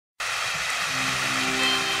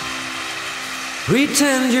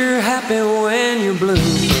Pretend you're happy when you're blue.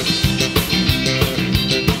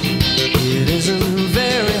 It isn't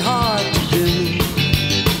very hard to do,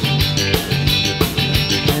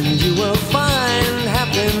 and you will find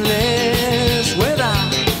happiness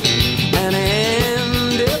without an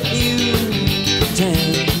end if you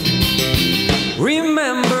pretend.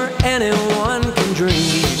 Remember, anyone can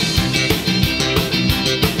dream,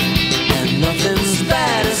 and nothing's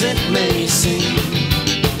bad as it may seem.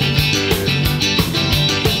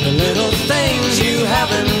 The little things you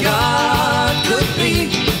haven't got could be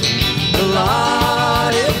a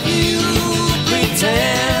lot if you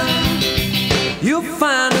pretend. You'll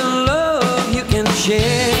find a love you can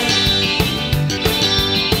share,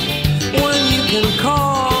 one you can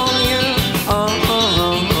call your own.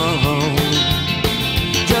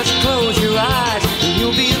 Just close your eyes and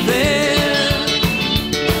you'll be there.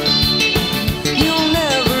 You'll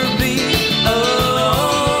never be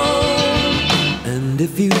alone. And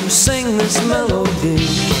if you sing this melody,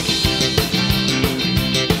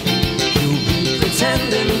 you'll be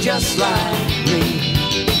pretending just like me.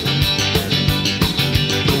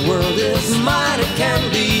 The world is mine, it can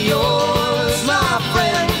be yours, my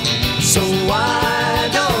friend. So why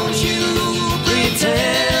don't you pretend?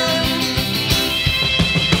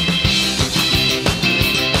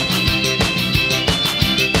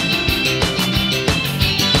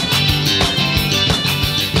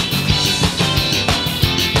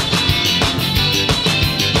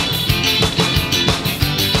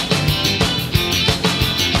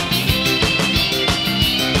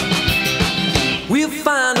 We'll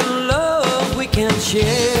find a love we can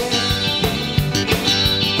share,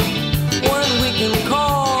 one we can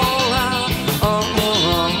call out.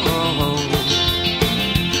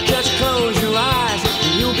 Just close your eyes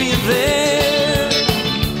and you'll be there.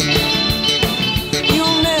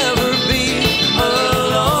 You'll never be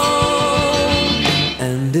alone.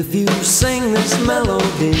 And if you sing this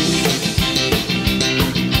melody,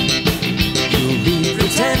 you'll be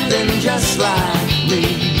pretending just like me.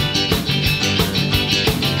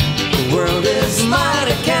 The world is mine.